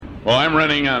Well, I'm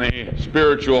running on a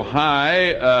spiritual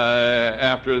high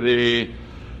after the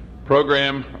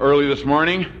program early this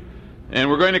morning, and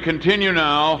we're going to continue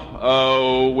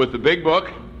now with the big book,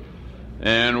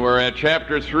 and we're at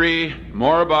chapter 3,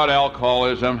 more about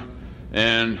alcoholism,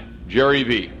 and Jerry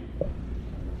V.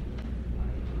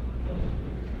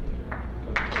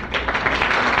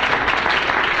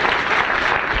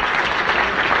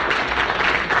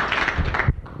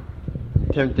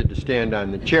 Tempted to stand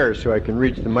on the chair so I can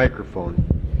reach the microphone.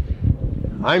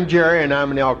 I'm Jerry, and I'm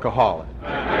an alcoholic.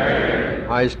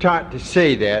 I was taught to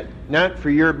say that, not for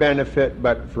your benefit,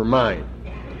 but for mine.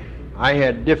 I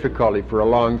had difficulty for a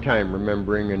long time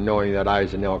remembering and knowing that I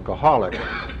was an alcoholic.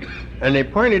 And they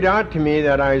pointed out to me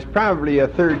that I was probably a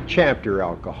third chapter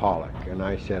alcoholic. And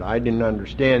I said, I didn't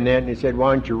understand that. And they said,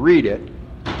 why don't you read it?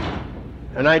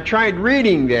 And I tried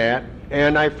reading that,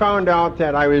 and I found out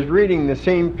that I was reading the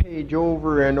same page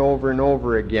over and over and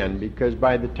over again, because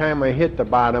by the time I hit the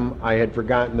bottom, I had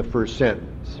forgotten the first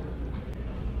sentence.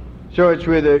 So it's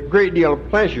with a great deal of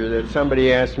pleasure that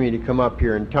somebody asked me to come up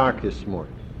here and talk this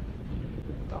morning.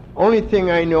 The only thing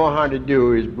I know how to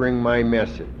do is bring my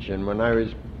message. And when I was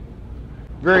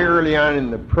very early on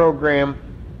in the program,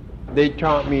 they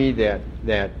taught me that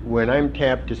when I'm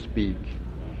tapped to speak,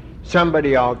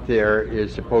 somebody out there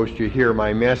is supposed to hear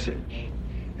my message,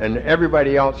 and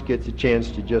everybody else gets a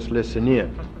chance to just listen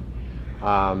in.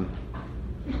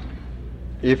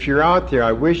 If you're out there,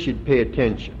 I wish you'd pay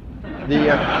attention.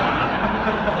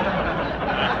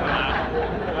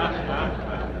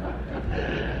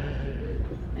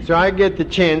 So I get the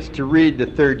chance to read the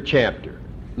third chapter.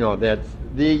 No, that's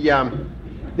the.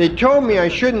 They told me I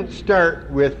shouldn't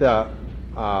start with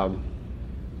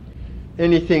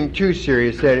anything too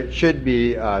serious, that it should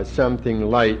be something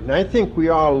light. And I think we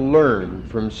all learn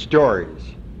from stories.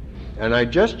 And I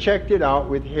just checked it out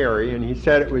with Harry, and he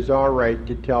said it was all right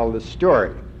to tell the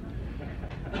story.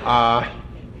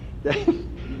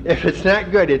 If it's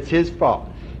not good, it's his fault.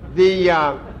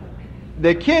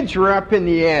 The kids were up in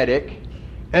the attic,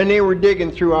 and they were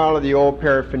digging through all of the old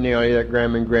paraphernalia that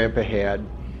Grandma and Grandpa had,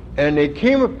 and they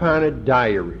came upon a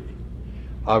diary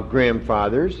of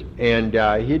grandfather's, and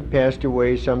he'd passed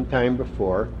away some time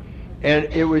before, and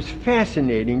it was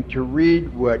fascinating to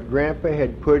read what Grandpa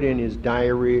had put in his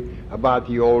diary about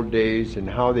the old days and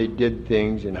how they did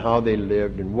things and how they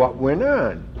lived and what went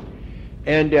on.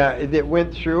 And it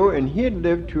went through, and he had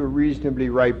lived to a reasonably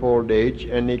ripe old age,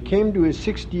 and they came to his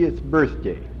 60th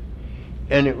birthday.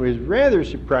 And it was rather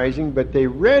surprising, but they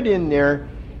read in there,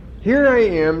 here I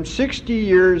am, 60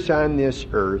 years on this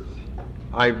earth.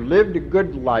 I've lived a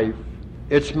good life.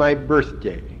 It's my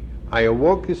birthday. I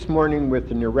awoke this morning with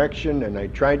an erection, and I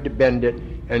tried to bend it,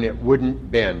 and it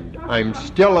wouldn't bend. I'm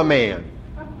still a man.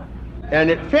 And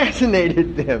it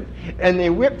fascinated them. And they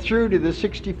whipped through to the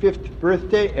 65th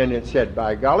birthday, and it said,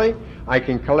 by golly, I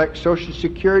can collect Social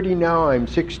Security now. I'm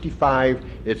 65.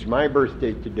 It's my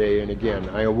birthday today. And again,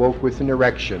 I awoke with an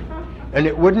erection, and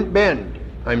it wouldn't bend.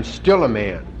 I'm still a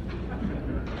man.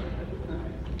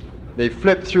 They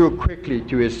flipped through quickly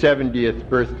to his 70th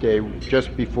birthday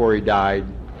just before he died,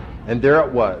 and there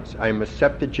it was. I'm a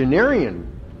septuagenarian.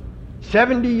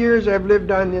 70 years I've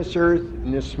lived on this earth,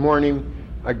 and this morning,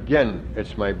 again,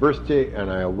 it's my birthday, and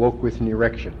I awoke with an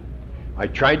erection. I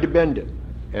tried to bend it,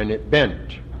 and it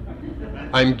bent.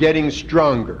 I'm getting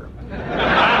stronger.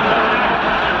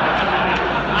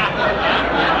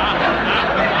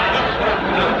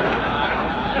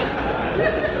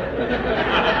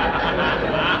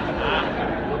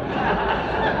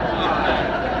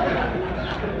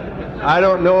 I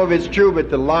don't know if it's true, but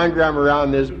the longer I'm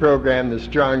around this program, the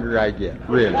stronger I get,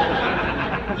 really.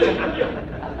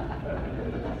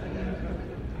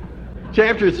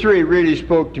 Chapter 3 really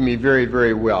spoke to me very,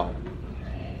 very well.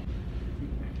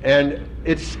 And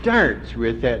it starts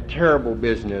with that terrible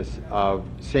business of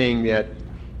saying that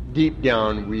deep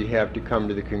down we have to come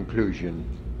to the conclusion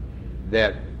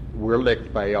that we're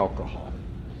licked by alcohol.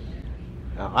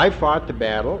 I fought the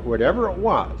battle, whatever it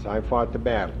was, I fought the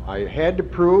battle. I had to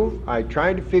prove, I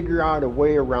tried to figure out a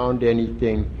way around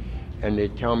anything, and they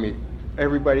tell me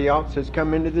everybody else that's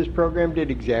come into this program did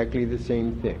exactly the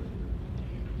same thing.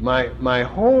 My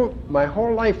whole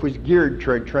life was geared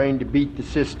toward trying to beat the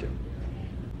system.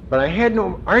 But I had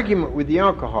no argument with the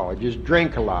alcohol, I just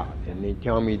drank a lot, and they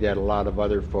tell me that a lot of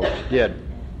other folks did.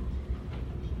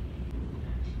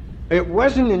 It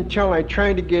wasn't until I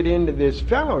tried to get into this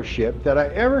fellowship that I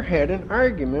ever had an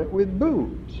argument with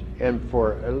booze. And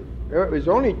it was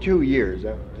only 2 years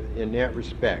in that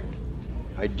respect.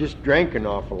 I just drank an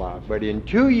awful lot. But in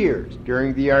 2 years,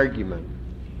 during the argument,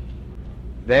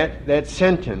 that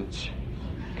sentence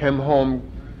came home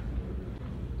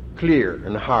clear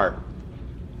and hard.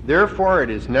 Therefore, it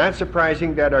is not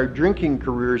surprising that our drinking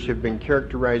careers have been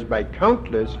characterized by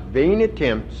countless vain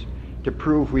attempts to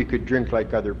prove we could drink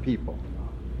like other people.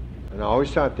 And I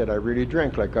always thought that I really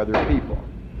drank like other people.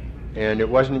 And it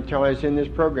wasn't until I was in this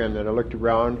program that I looked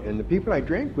around, and the people I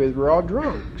drank with were all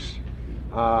drunks.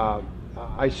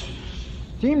 I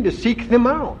seemed to seek them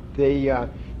out.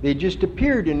 They just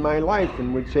appeared in my life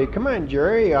and would say, "Come on,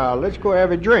 Jerry, let's go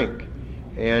have a drink."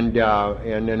 And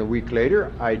then a week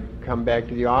later, I'd come back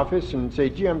to the office and say,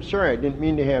 "Gee, I'm sorry, I didn't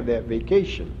mean to have that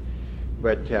vacation."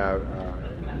 But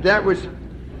that was,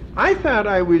 I thought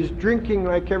I was drinking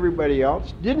like everybody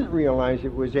else, didn't realize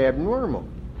it was abnormal.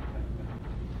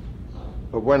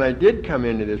 But when I did come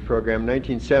into this program in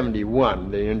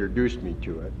 1971, they introduced me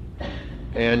to it.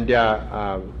 And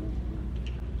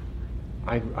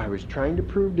I was trying to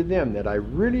prove to them that I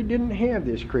really didn't have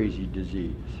this crazy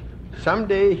disease.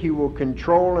 Someday he will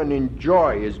control and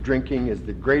enjoy his drinking as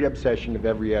the great obsession of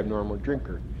every abnormal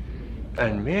drinker.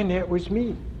 And man, that was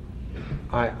me.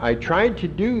 I tried to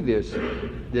do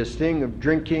this thing of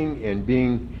drinking and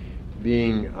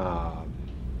being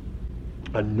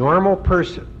a normal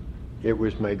person. It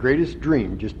was my greatest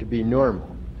dream, just to be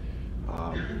normal.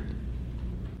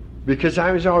 Because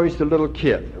I was always the little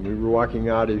kid. And we were walking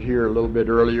out of here a little bit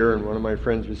earlier, and one of my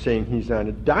friends was saying he's on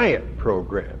a diet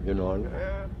program, you know. And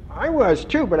I was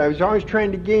too, but I was always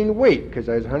trying to gain weight because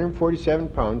I was 147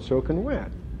 pounds soaking wet.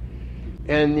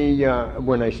 And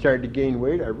when I started to gain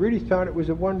weight, I really thought it was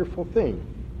a wonderful thing.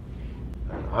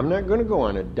 I'm not going to go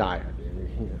on a diet.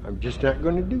 I'm just not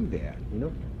going to do that, you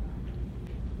know.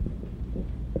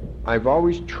 I've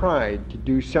always tried to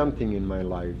do something in my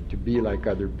life to be like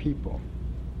other people.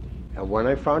 And when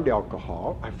I found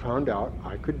alcohol, I found out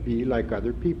I could be like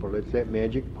other people. It's that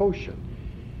magic potion.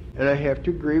 And I have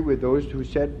to agree with those who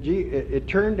said, gee, it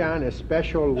turned on a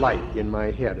special light in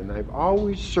my head, and I've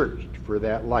always searched for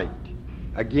that light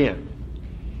again.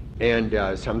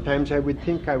 And sometimes I would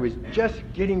think I was just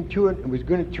getting to it and was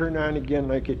going to turn on again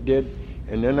like it did,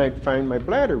 and then I'd find my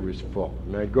bladder was full,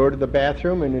 and I'd go to the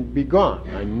bathroom and it'd be gone.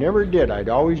 I never did. I'd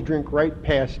always drink right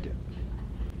past it.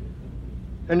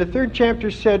 And the third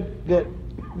chapter said that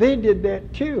they did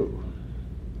that too,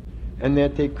 and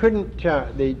that they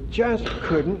just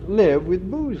couldn't live with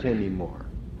booze anymore,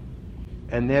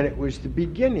 and that it was the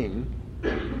beginning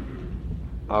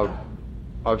of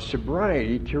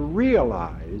sobriety to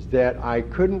realize that I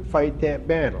couldn't fight that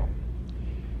battle.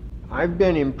 I've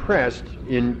been impressed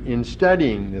in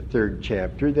studying the third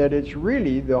chapter that it's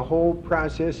really, the whole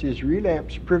process is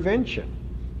relapse prevention.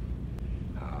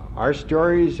 Our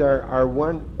stories are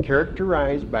one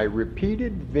characterized by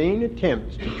repeated vain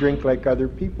attempts to drink like other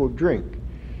people drink.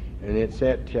 And it's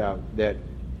that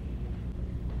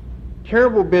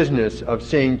terrible business of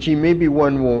saying, gee, maybe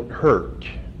one won't hurt.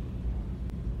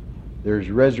 There's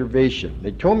reservation.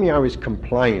 They told me I was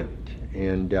compliant,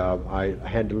 and I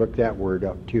had to look that word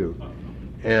up too.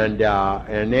 And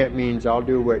that means I'll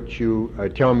do what you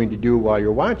tell me to do while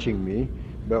you're watching me,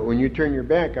 but when you turn your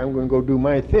back, I'm going to go do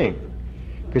my thing.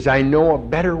 Because I know a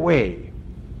better way.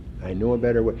 I know a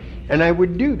better way. And I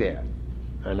would do that.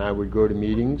 And I would go to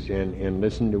meetings and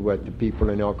listen to what the people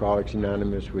in Alcoholics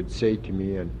Anonymous would say to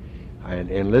me and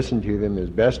listen to them as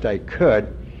best I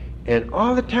could. And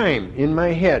all the time in my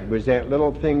head was that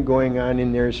little thing going on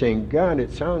in there saying, God,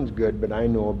 it sounds good, but I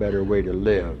know a better way to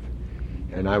live.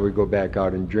 And I would go back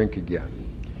out and drink again.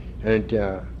 And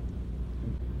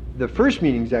the first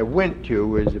meetings I went to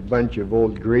was a bunch of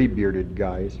old gray-bearded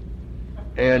guys.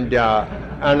 And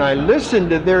I listened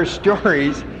to their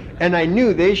stories, and I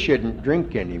knew they shouldn't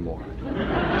drink anymore.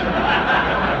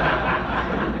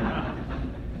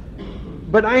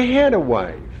 But I had a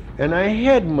wife, and I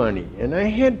had money, and I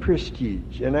had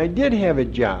prestige, and I did have a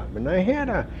job, and I had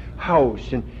a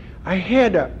house, and I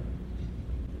had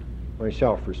my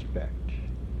self-respect.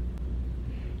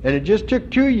 And it just took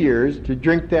 2 years to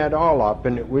drink that all up,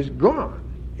 and it was gone.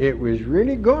 It was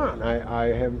really gone.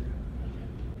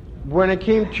 When I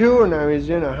came to and I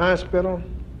was in a hospital,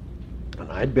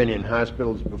 and I'd been in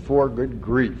hospitals before, good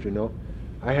grief, you know.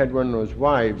 I had one of those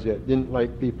wives that didn't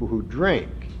like people who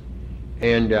drank.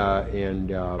 And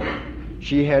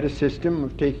she had a system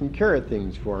of taking care of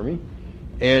things for me.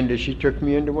 And she took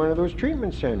me into one of those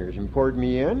treatment centers and poured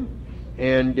me in.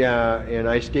 And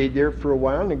I stayed there for a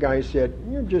while, and the guy said,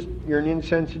 you're an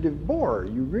insensitive bore.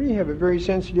 You really have a very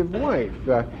sensitive wife.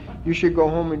 You should go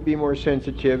home and be more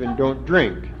sensitive and don't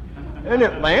drink. And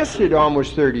it lasted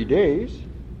almost 30 days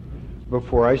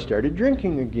before I started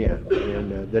drinking again.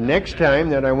 And the next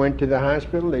time that I went to the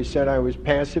hospital, they said I was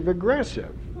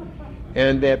passive-aggressive.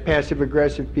 and that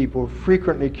passive-aggressive people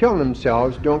frequently kill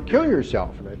themselves. Don't kill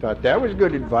yourself. And I thought that was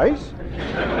good advice.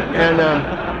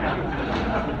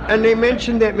 And they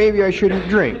mentioned that maybe I shouldn't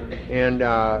drink. And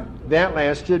that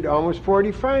lasted almost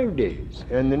 45 days.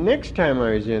 And the next time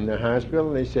I was in the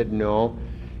hospital, they said, no,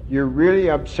 you're really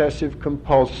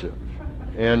obsessive-compulsive.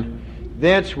 And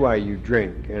that's why you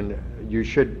drink. And you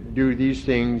should do these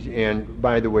things, and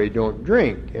by the way, don't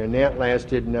drink. And that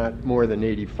lasted not more than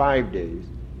 85 days.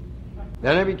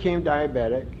 Then I became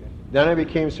diabetic. Then I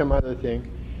became some other thing.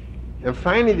 And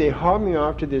finally they hauled me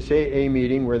off to this AA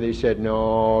meeting where they said,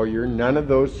 no, you're none of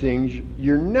those things.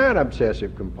 You're not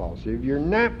obsessive compulsive. You're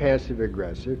not passive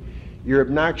aggressive. You're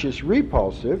obnoxious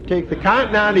repulsive. Take the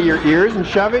cotton out of your ears and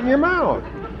shove it in your mouth.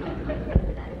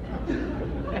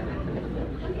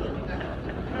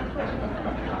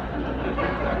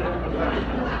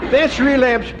 That's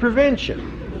relapse prevention.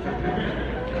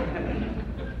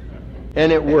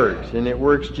 And it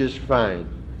works just fine.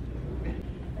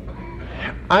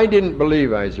 I didn't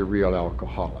believe I was a real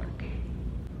alcoholic.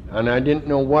 And I didn't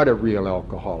know what a real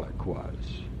alcoholic was.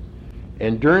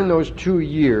 And during those 2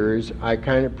 years, I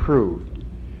kind of proved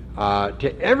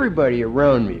to everybody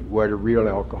around me what a real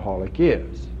alcoholic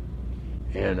is.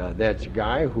 And that's a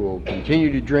guy who will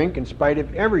continue to drink in spite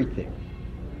of everything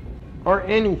or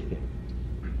anything,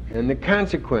 and the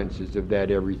consequences of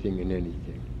that everything and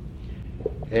anything.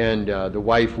 And the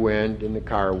wife went, and the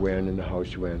car went, and the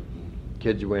house went, and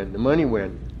kids went, and the money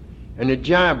went, and the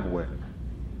job went.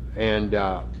 And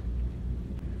I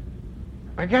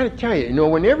got to tell you,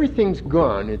 when everything's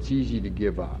gone, it's easy to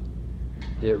give up.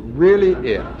 It really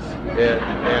is. And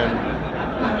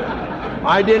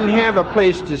I didn't have a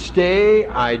place to stay.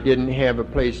 I didn't have a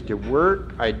place to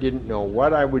work. I didn't know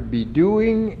what I would be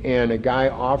doing. And a guy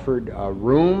offered a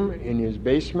room in his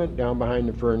basement down behind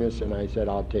the furnace, and I said,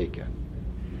 I'll take it.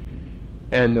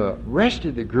 And the rest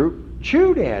of the group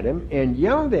chewed at him and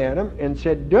yelled at him and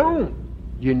said, don't.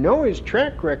 You know his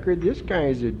track record. This guy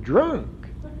is a drunk.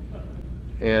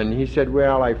 And he said,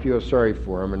 well, I feel sorry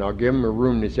for him, and I'll give him a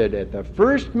room. They said, at the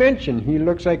first mention, he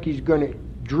looks like he's going to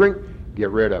drink. Get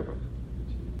rid of him.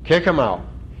 Kick him out.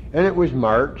 And it was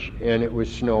March, and it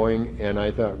was snowing, and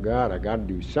I thought, God, I got to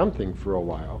do something for a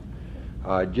while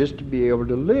just to be able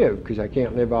to live, because I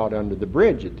can't live out under the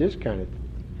bridge at this kind of thing.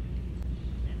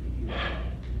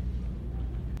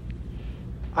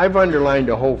 I've underlined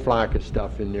a whole flock of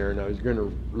stuff in there, and I was going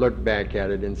to look back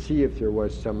at it and see if there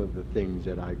was some of the things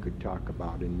that I could talk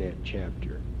about in that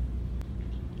chapter.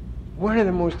 One of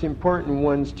the most important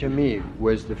ones to me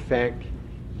was the fact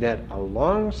that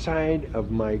alongside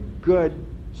of my good,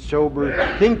 sober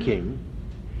thinking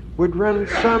would run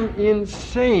some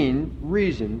insane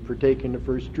reason for taking the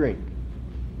first drink.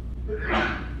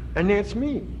 And that's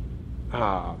me.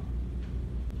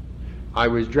 I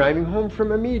was driving home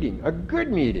from a meeting, a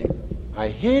good meeting. I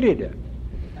hated it.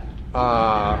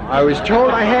 I was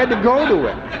told I had to go to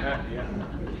it.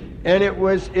 And it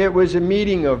was a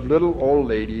meeting of little old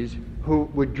ladies who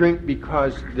would drink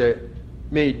because the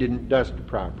maid didn't dust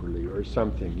properly or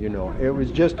something, It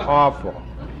was just awful.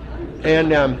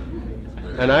 And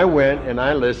I went and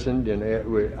I listened, and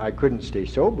I couldn't stay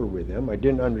sober with them. I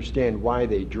didn't understand why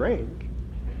they drank.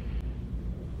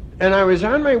 And I was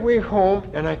on my way home,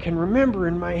 and I can remember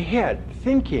in my head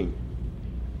thinking,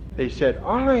 they said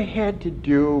all I had to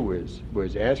do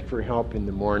was ask for help in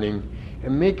the morning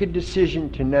and make a decision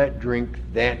to not drink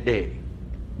that day.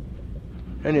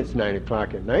 And it's 9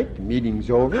 o'clock at night, the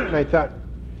meeting's over, and I thought,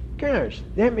 gosh,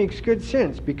 that makes good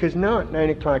sense, because now at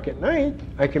 9 o'clock at night,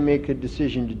 I can make a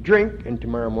decision to drink, and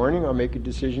tomorrow morning I'll make a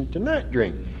decision to not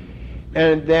drink.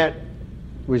 And that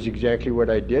was exactly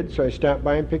what I did, so I stopped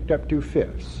by and picked up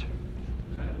 2/5.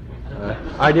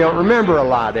 I don't remember a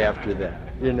lot after that,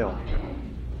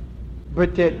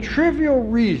 But that trivial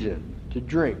reason to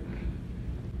drink,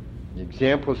 the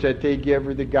examples that they give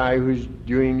are the guy who's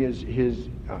doing his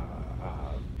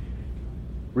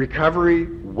recovery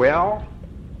well.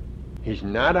 He's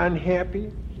not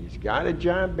unhappy. He's got a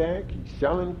job back. He's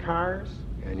selling cars.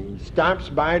 And he stops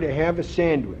by to have a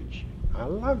sandwich. I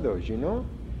love those, You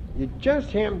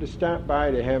just happen to stop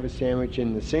by to have a sandwich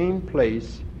in the same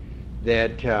place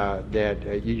that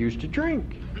you used to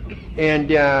drink. And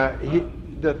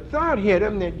the thought hit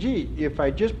him that, gee, if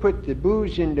I just put the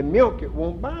booze into milk, it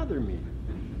won't bother me.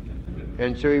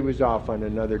 And so he was off on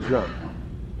another drunk.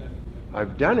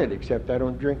 I've done it, except I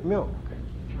don't drink milk.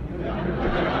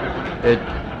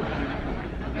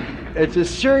 It's a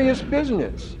serious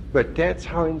business, but that's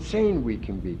how insane we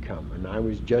can become, and I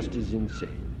was just as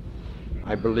insane.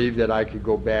 I believe that I could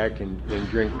go back and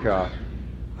drink.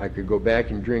 I could go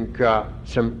back and drink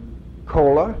some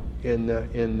cola in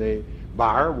the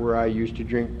bar where I used to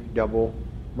drink double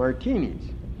martinis,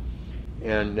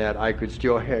 and that I could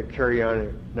still carry on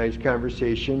a nice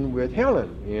conversation with Helen.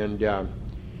 And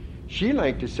she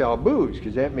liked to sell booze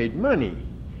because that made money.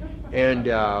 And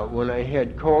when I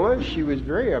had cola, she was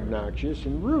very obnoxious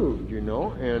and rude,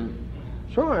 and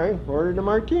so I ordered a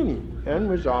martini and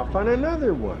was off on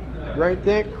another one right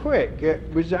that quick.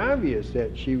 It was obvious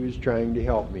that she was trying to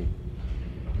help me.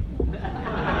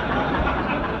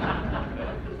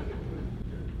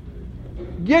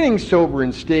 Getting sober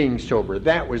and staying sober,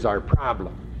 that was our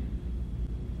problem.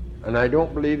 And I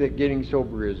don't believe that getting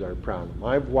sober is our problem.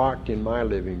 I've walked in my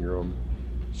living room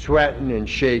sweating and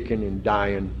shaking and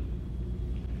dying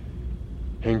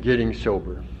and getting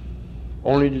sober,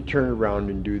 only to turn around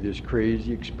and do this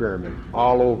crazy experiment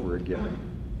all over again.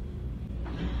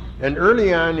 And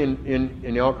early on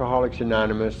in Alcoholics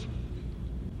Anonymous,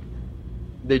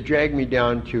 they dragged me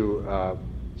down to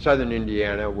southern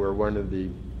Indiana, where one of the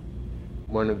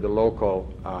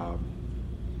local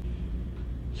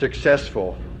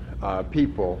successful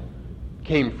people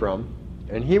came from,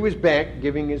 and he was back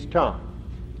giving his talk.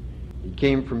 He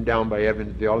came from down by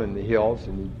Evansville in the hills,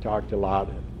 and he talked a lot.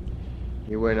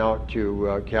 He went out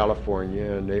to California,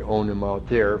 and they own him out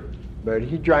there, but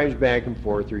he drives back and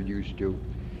forth, or used to,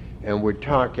 and would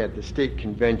talk at the state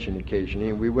convention occasionally.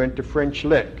 And we went to French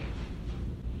Lick,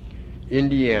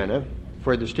 Indiana,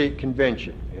 for the state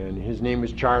convention, and his name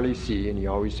was Charlie C., and he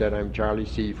always said, "I'm Charlie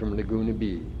C. from Laguna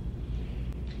Beach."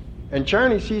 And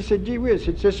Charlie C. said, "Gee whiz,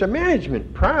 it's just a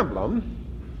management problem,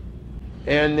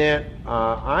 and that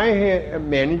I have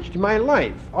managed my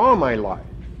life, all my life."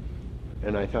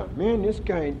 And I thought, man, this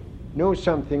guy knows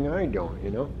something I don't,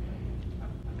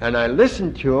 And I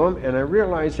listened to him, and I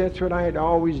realized that's what I had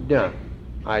always done.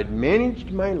 I'd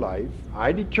managed my life.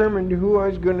 I determined who I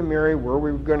was going to marry, where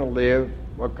we were going to live,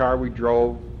 what car we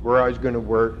drove, where I was going to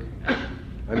work.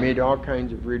 I made all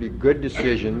kinds of really good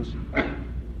decisions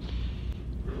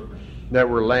that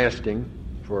were lasting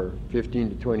for 15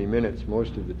 to 20 minutes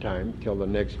most of the time, till the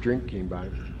next drink came by.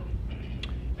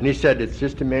 And he said, it's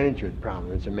just a management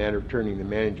problem. It's a matter of turning the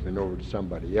management over to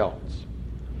somebody else.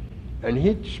 And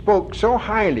he spoke so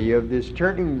highly of this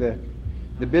turning the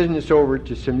business over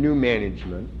to some new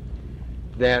management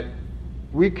that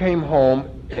we came home,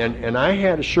 and I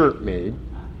had a shirt made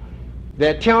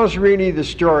that tells really the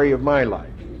story of my life.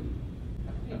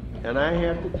 And I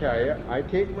have to tell you, I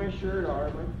take my shirt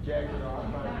off, my jacket off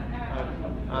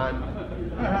on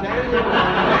Saturday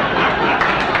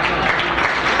morning.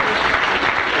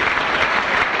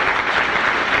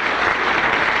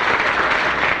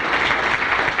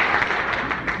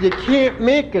 You can't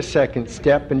make a second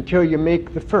step until you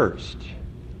make the first.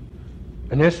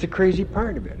 And that's the crazy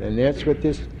part of it. And that's what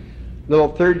this little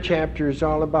third chapter is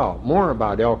all about, more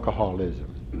about alcoholism.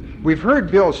 We've heard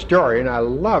Bill's story, and I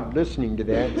loved listening to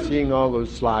that, seeing all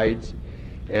those slides,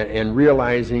 and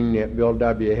realizing that Bill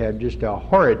W. had just a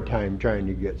horrid time trying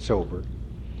to get sober.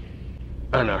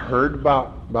 And I heard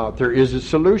about there is a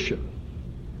solution.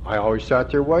 I always thought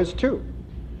there was too.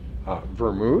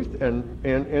 Vermouth, and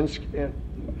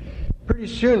pretty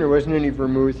soon there wasn't any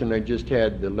vermouth, and I just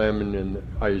had the lemon and the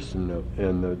ice and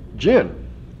the gin.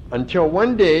 Until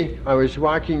one day I was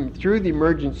walking through the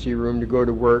emergency room to go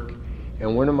to work,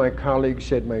 and one of my colleagues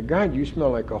said, "My God, you smell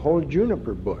like a whole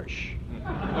juniper bush."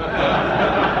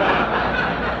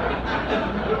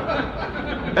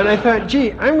 And I thought,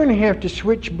 gee, I'm going to have to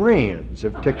switch brands to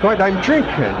what I'm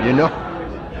drinking,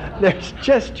 There's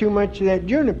just too much of that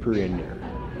juniper in there.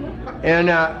 And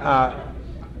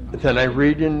then I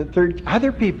read in the third,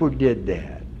 other people did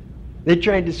that. They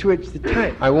tried to switch the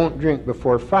time. I won't drink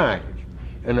before 5.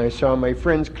 And I saw my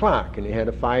friend's clock, and he had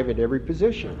a 5 at every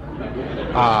position.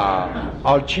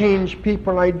 I'll change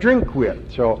people I drink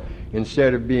with. So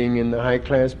instead of being in the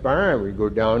high-class bar, I would go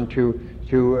down to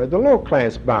the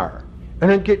low-class bar.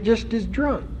 And I'd get just as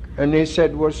drunk. And they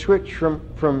said, well, switch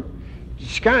from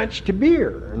scotch to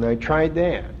beer. And I tried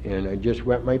that, and I just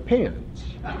wet my pants.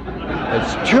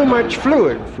 It's too much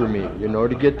fluid for me,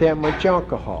 to get that much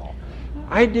alcohol.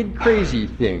 I did crazy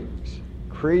things.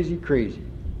 Crazy.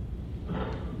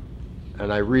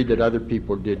 And I read that other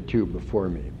people did too before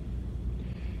me.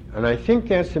 And I think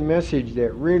that's the message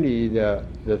that really the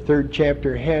third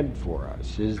chapter had for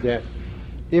us, is that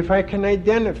if I can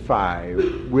identify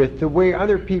with the way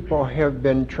other people have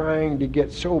been trying to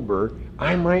get sober,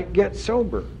 I might get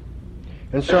sober.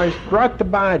 And so I brought the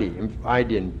body. I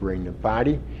didn't bring the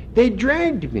body. They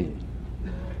dragged me.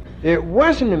 It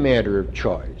wasn't a matter of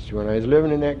choice. When I was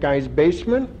living in that guy's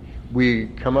basement, we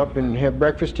come up and have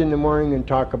breakfast in the morning and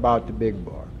talk about the big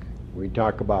book. We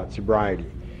talk about sobriety.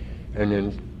 And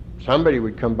then somebody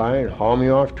would come by and haul me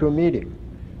off to a meeting.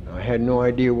 I had no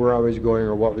idea where I was going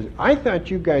or what was. I thought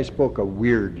you guys spoke a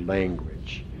weird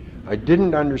language. I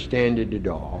didn't understand it at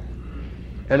all.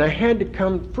 And I had to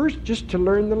come first just to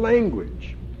learn the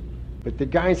language. But the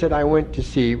guys that I went to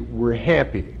see were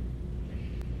happy.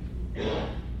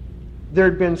 There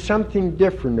had been something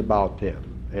different about them.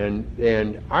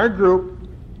 And our group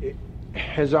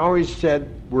has always said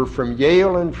we're from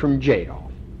Yale and from jail.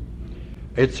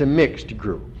 It's a mixed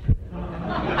group.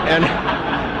 And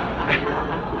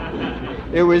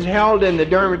it was held in the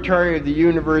dormitory of the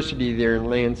university there in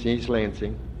Lansing, East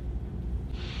Lansing.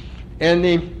 And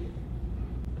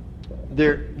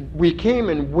we came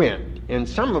and went, and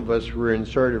some of us were in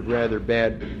sort of rather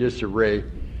bad disarray.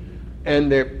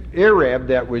 And the Arab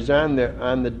that was on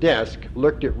the desk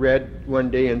looked at Red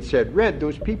one day and said, "Red,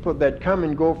 those people that come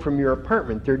and go from your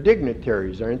apartment, they're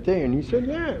dignitaries, aren't they?" And he said,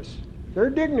 "Yes, they're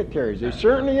dignitaries. They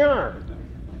certainly are."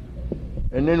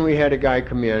 And then we had a guy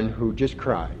come in who just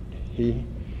cried. He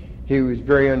was a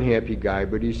very unhappy guy,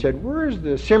 but he said, "Where's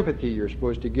the sympathy you're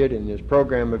supposed to get in this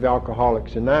program of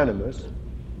Alcoholics Anonymous?"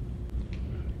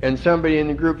 And somebody in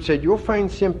the group said, "You'll find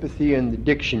sympathy in the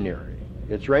dictionary.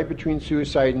 It's right between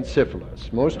suicide and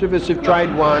syphilis. Most of us have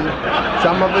tried one,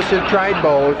 some of us have tried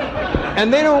both,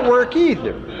 and they don't work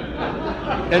either."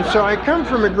 And so I come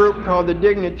from a group called the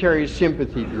Dignitary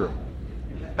Sympathy Group.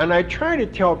 And I try to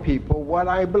tell people what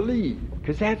I believe,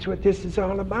 because that's what this is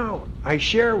all about. I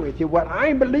share with you what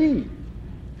I believe.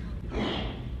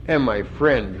 And my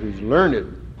friend, who's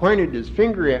learned, pointed his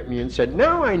finger at me and said,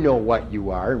 "Now I know what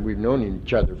you are." And we've known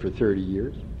each other for 30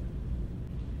 years.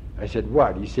 I said,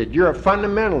 "What?" He said, "You're a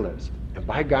fundamentalist." And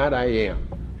by God, I am.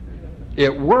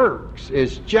 It works.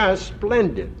 It's just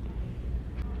splendid.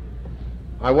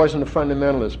 I wasn't a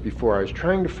fundamentalist before. I was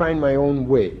trying to find my own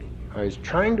way. I was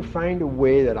trying to find a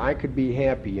way that I could be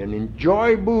happy and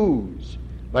enjoy booze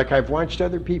like I've watched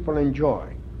other people enjoy,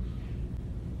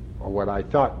 or what I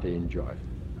thought they enjoyed.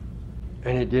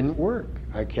 And it didn't work.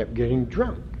 I kept getting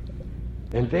drunk.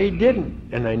 And they didn't.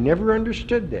 And I never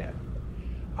understood that.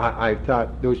 I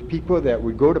thought those people that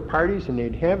would go to parties and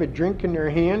they'd have a drink in their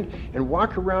hand and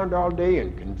walk around all day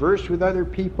and converse with other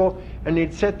people, and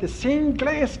they'd set the same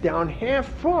glass down half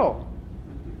full.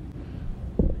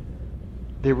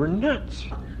 They were nuts.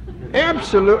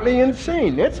 Absolutely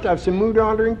insane. That stuff's a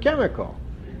mood-altering chemical.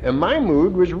 And my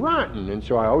mood was rotten, and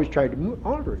so I always tried to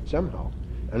alter it somehow.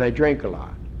 And I drank a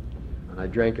lot. And I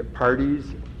drank at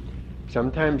parties.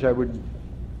 Sometimes I would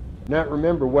not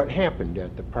remember what happened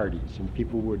at the parties, and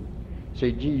people would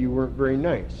say, "Gee, you weren't very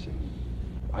nice."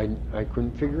 And I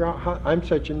couldn't figure out how. I'm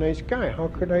such a nice guy. How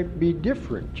could I be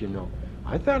different, you know?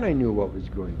 I thought I knew what was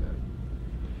going on.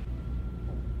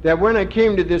 That when I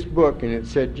came to this book and it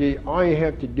said, "Gee, all you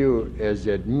have to do is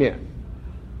admit,"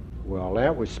 well,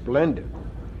 that was splendid.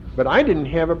 But I didn't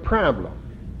have a problem.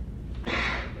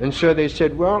 And so they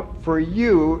said, "Well, for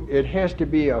you, it has to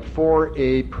be a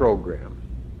 4A program.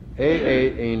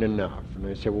 AA ain't enough." And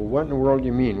I said, "Well, what in the world do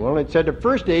you mean?" Well, it said the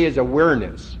first A is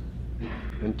awareness.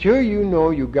 Until you know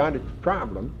you got a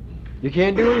problem, you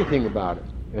can't do anything about it.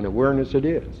 And awareness it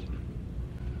is.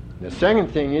 The second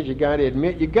thing is you got to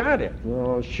admit you got it.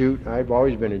 Well, shoot, I've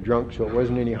always been a drunk, so it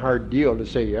wasn't any hard deal to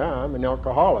say, "Yeah, I'm an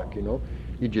alcoholic," you know.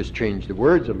 You just change the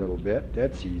words a little bit.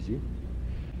 That's easy.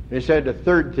 They said the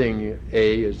third thing,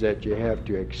 A, is that you have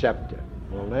to accept it.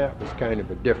 Well, that was kind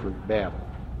of a different battle.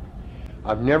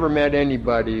 I've never met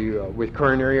anybody with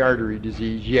coronary artery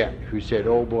disease yet who said,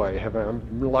 "Oh boy, I'm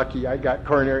lucky I got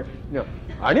coronary." No,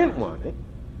 I didn't want it.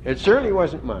 It certainly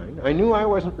wasn't mine. I knew I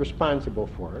wasn't responsible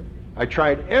for it. I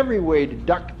tried every way to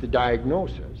duck the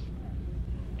diagnosis.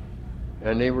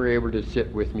 And they were able to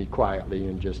sit with me quietly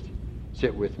and just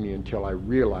sit with me until I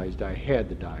realized I had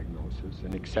the diagnosis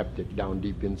and accept it down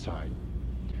deep inside.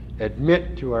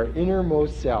 Admit to our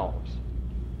innermost selves.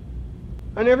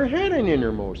 I never had an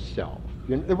innermost self.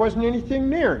 There wasn't anything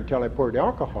there until I poured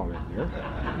alcohol in there.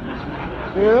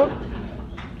 You know?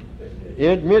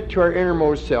 Admit to our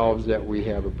innermost selves that we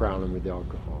have a problem with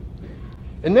alcohol.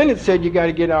 And then it said you got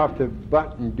to get off the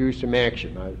butt and do some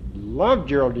action. I loved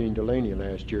Geraldine Delaney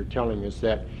last year telling us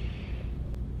that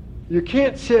you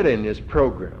can't sit in this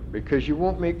program because you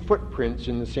won't make footprints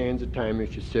in the sands of time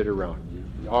if you sit around.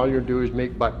 All you'll do is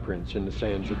make butt prints in the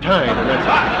sands of time. And that's,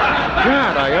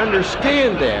 God, I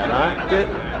understand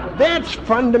that. That's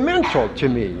fundamental to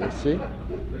me, you see.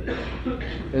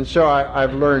 And so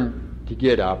I've learned to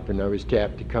get up, and I was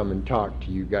tapped to come and talk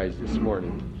to you guys this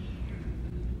morning.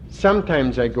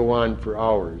 Sometimes I go on for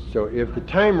hours, so if the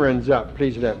time runs up,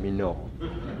 please let me know.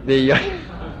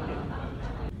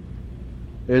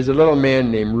 There's a little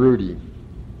man named Rudy,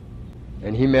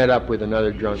 And he met up with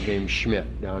another drunk named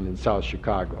Schmidt down in South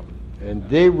Chicago. And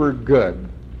they were good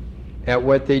at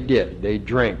what they did. They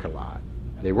drank a lot.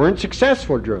 They weren't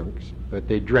successful drunks, but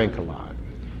they drank a lot.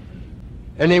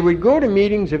 And they would go to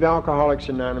meetings of Alcoholics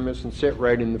Anonymous and sit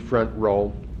right in the front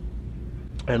row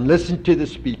and listen to the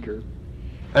speaker.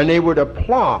 And they would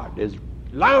applaud as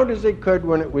loud as they could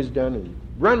when it was done and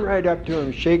run right up to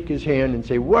him, shake his hand, and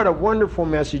say, "What a wonderful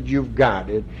message you've got.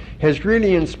 It has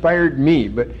really inspired me,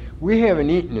 but we haven't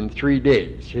eaten in 3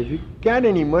 days. Have you got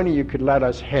any money you could let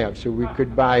us have so we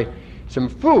could buy some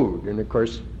food?" And of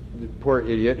course, the poor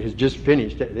idiot has just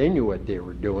finished it. They knew what they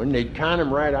were doing. They'd con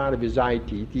him right out of his eye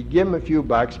teeth. He'd give him a few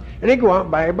bucks, and they'd go out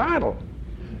and buy a bottle,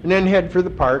 and then head for the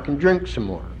park and drink some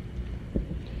more.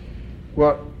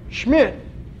 Well, Schmidt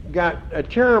got a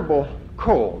terrible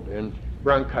cold and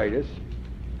bronchitis,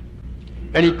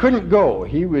 and he couldn't go.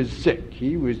 He was sick.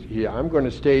 I'm going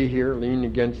to stay here leaning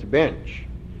against the bench.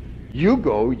 You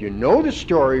go. You know the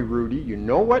story, Rudy. You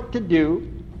know what to do.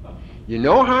 You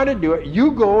know how to do it.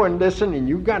 You go and listen, and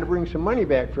you've got to bring some money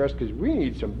back for us because we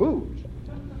need some booze.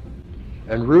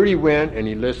 And Rudy went, and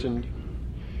he listened,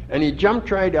 and he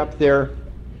jumped right up there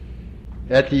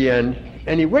at the end,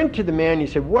 and he went to the man. He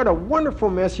said, "What a wonderful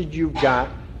message you've got.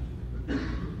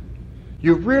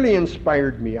 You've really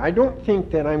inspired me. I don't think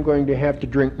that I'm going to have to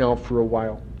drink now for a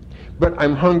while, but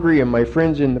I'm hungry, and my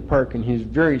friend's in the park, and he's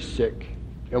very sick,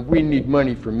 and we need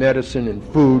money for medicine and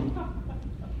food."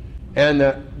 And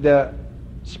the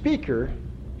speaker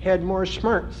had more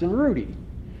smarts than Rudy.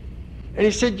 And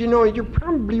he said, "You know, you're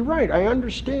probably right. I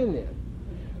understand that.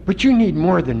 But you need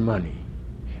more than money.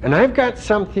 And I've got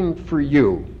something for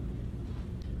you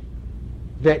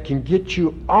that can get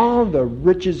you all the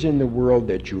riches in the world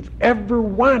that you've ever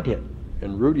wanted."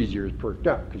 And Rudy's ears perked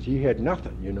up because he had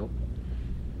nothing, you know.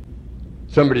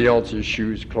 Somebody else's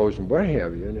shoes, clothes, and what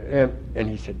have you. And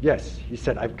he said, "Yes." He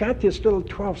said, "I've got this little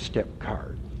 12-step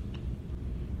card."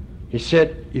 He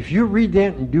said, "If you read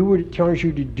that and do what it tells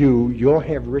you to do, you'll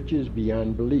have riches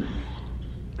beyond belief."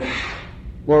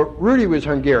 Well, Rudy was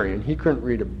Hungarian. He couldn't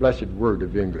read a blessed word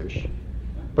of English.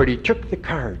 But he took the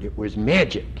card. It was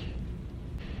magic.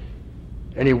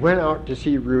 And he went out to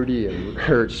see Rudy and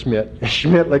heard Schmidt.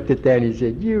 Schmidt looked at that and he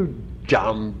said, "You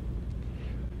dumb,"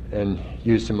 and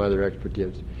used some other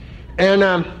expletives.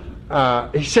 And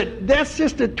he said, "That's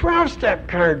just a 12-step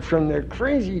card from the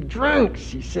crazy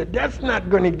drunks." He said, "That's not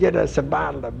going to get us a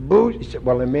bottle of booze." He said,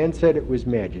 "Well, the man said it was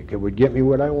magic. It would get me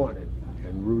what I wanted."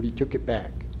 And Rudy took it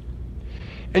back.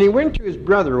 And he went to his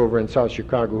brother over in South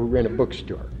Chicago who ran a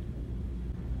bookstore.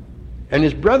 And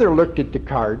his brother looked at the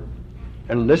card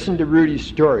and listened to Rudy's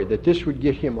story that this would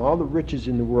get him all the riches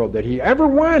in the world that he ever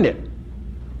wanted.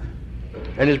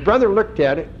 And his brother looked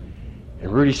at it,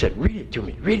 and Rudy said, "Read it to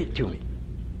me, read it to me."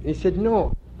 And he said,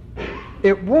 "No,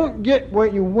 it won't get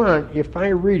what you want if I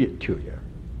read it to you.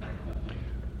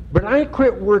 But I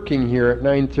quit working here at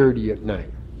 9:30 at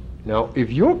night. Now,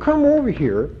 if you'll come over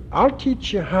here, I'll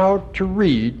teach you how to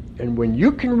read, and when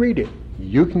you can read it,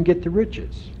 you can get the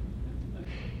riches."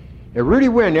 And Rudy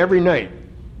went every night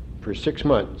for 6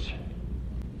 months.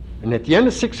 And at the end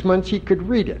of 6 months, he could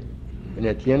read it. And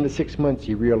at the end of 6 months,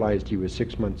 he realized he was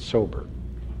 6 months sober.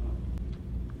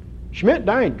 Schmidt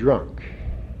died drunk.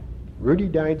 Rudy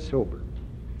died sober.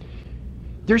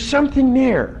 There's something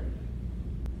there.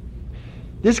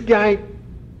 This guy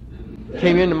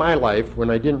came into my life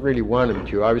when I didn't really want him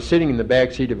to. I was sitting in the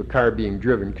back seat of a car being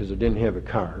driven because I didn't have a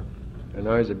car. And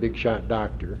I was a big shot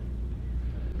doctor.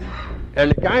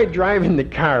 And the guy driving the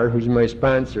car, who's my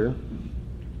sponsor,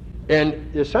 and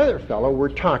this other fellow were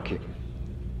talking.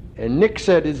 And Nick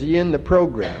said, "Is he in the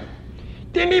program?"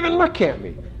 Didn't even look at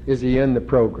me. "Is he in the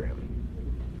program?"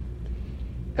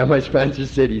 And my sponsor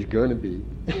said, "He's going to be."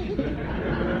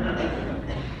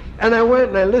 And I went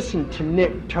and I listened to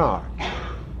Nick talk.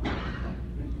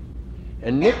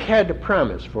 And Nick had to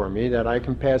promise for me that I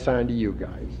can pass on to you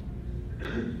guys.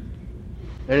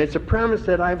 And it's a promise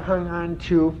that I've hung on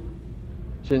to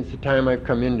since the time I've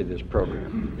come into this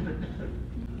program.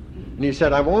 And he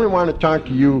said, "I only want to talk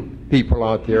to you people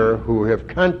out there who have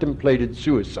contemplated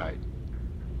suicide."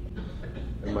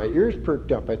 And my ears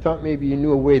perked up. I thought maybe you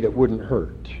knew a way that wouldn't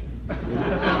hurt.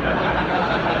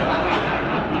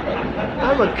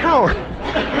 I'm a coward.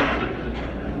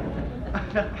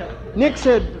 Nick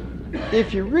said,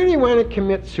 "If you really want to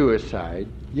commit suicide,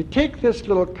 you take this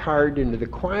little card into the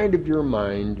quiet of your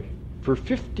mind for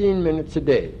 15 minutes a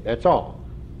day. That's all.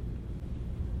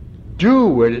 Do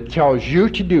what it tells you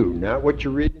to do, not what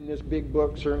you read in this big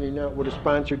book, certainly not what a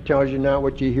sponsor tells you, not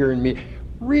what you hear in me.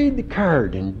 Read the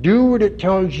card and do what it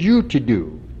tells you to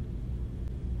do."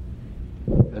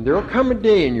 And And there will come a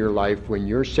day in your life when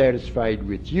you're satisfied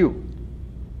with you.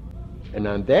 And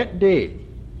on that day,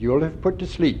 you'll have put to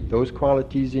sleep those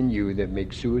qualities in you that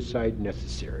make suicide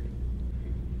necessary.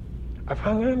 I've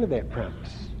hung on to that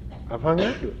promise. I've hung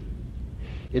on to it.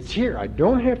 It's here. I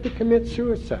don't have to commit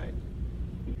suicide.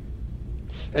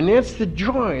 And that's the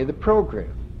joy of the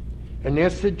program. And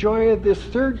that's the joy of this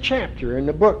third chapter in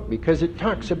the book, because it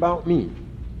talks about me.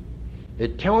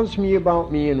 It tells me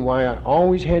about me and why I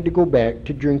always had to go back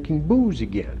to drinking booze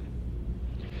again.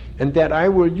 And that I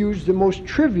will use the most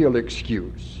trivial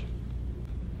excuse,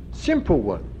 simple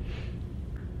one,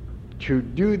 to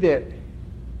do that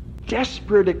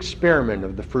desperate experiment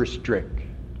of the first drink.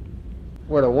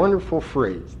 What a wonderful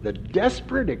phrase, the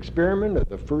desperate experiment of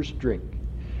the first drink.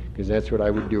 Because that's what I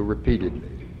would do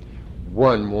repeatedly.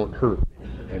 One won't hurt me,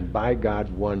 and by God,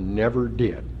 one never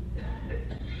did.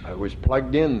 I was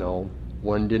plugged in, though.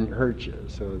 One didn't hurt you,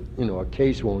 so a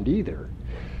case won't either.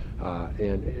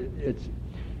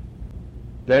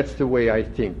 That's the way I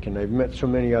think, and I've met so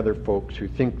many other folks who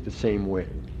think the same way.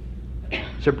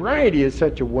 Sobriety is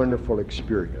such a wonderful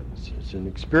experience. It's an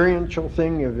experiential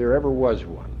thing if there ever was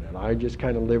one. And I just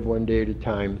kind of live one day at a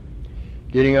time,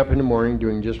 getting up in the morning,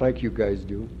 doing just like you guys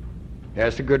do.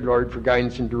 Ask the good Lord for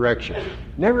guidance and direction.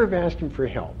 Never have asked Him for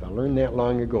help. I learned that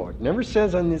long ago. It never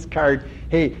says on this card,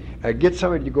 hey, get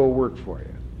somebody to go work for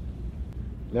you.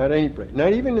 Not any place.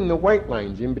 Not even in the white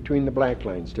lines, in between the black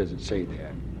lines, does it say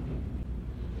that.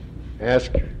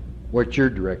 Ask what your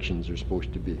directions are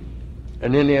supposed to be.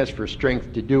 And then ask for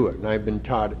strength to do it. And I've been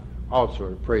taught also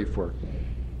to pray for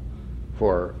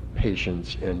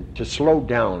patience and to slow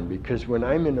down, because when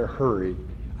I'm in a hurry,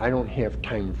 I don't have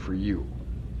time for you.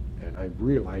 And I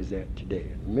realize that today.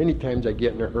 And many times I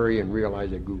get in a hurry and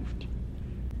realize I goofed.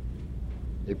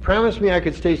 They promised me I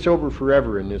could stay sober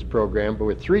forever in this program, but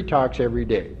with 3 talks every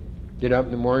day. Get up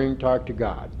in the morning, talk to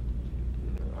God.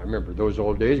 I remember those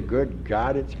old days, good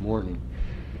God, it's morning,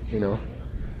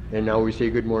 And now we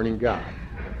say, good morning, God.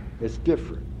 It's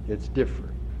different. It's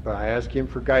different. But I ask Him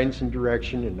for guidance and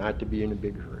direction and not to be in a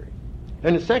big hurry.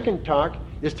 And the second talk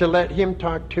is to let Him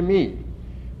talk to me.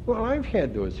 Well, I've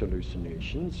had those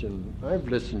hallucinations, and I've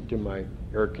listened to my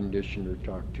air conditioner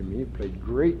talk to me. It played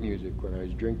great music when I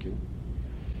was drinking.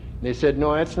 And they said,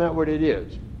 no, that's not what it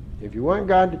is. If you want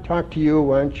God to talk to you,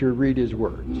 why don't you read His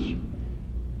words?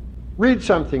 Read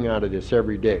something out of this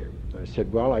every day. I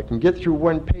said, well, I can get through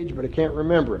 1 page, but I can't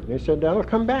remember it. And they said, that'll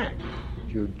come back.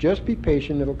 If you just be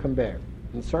patient, it'll come back.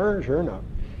 And sure enough.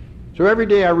 So every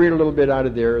day I read a little bit out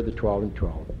of there, the 12 and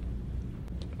 12.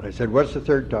 I said, what's the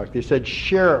third talk? They said,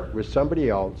 share it with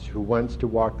somebody else who wants to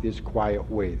walk this quiet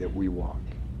way that we walk.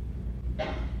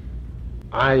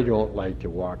 I don't like to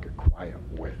walk a quiet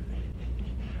way.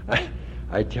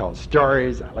 I tell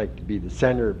stories. I like to be the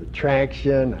center of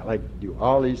attraction. I like to do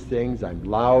all these things. I'm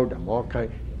loud. I'm all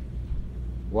kind.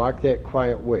 Walk that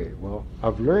quiet way. Well,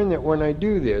 I've learned that when I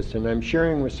do this, and I'm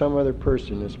sharing with some other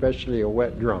person, especially a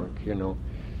wet drunk,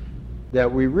 that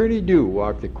we really do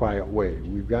walk the quiet way.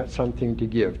 We've got something to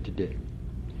give today.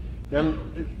 Now,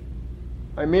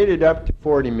 I made it up to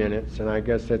 40 minutes, and I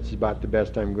guess that's about the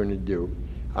best I'm going to do.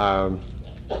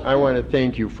 I want to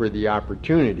thank you for the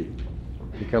opportunity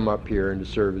to come up here and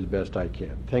to serve as best I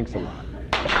can. Thanks a lot.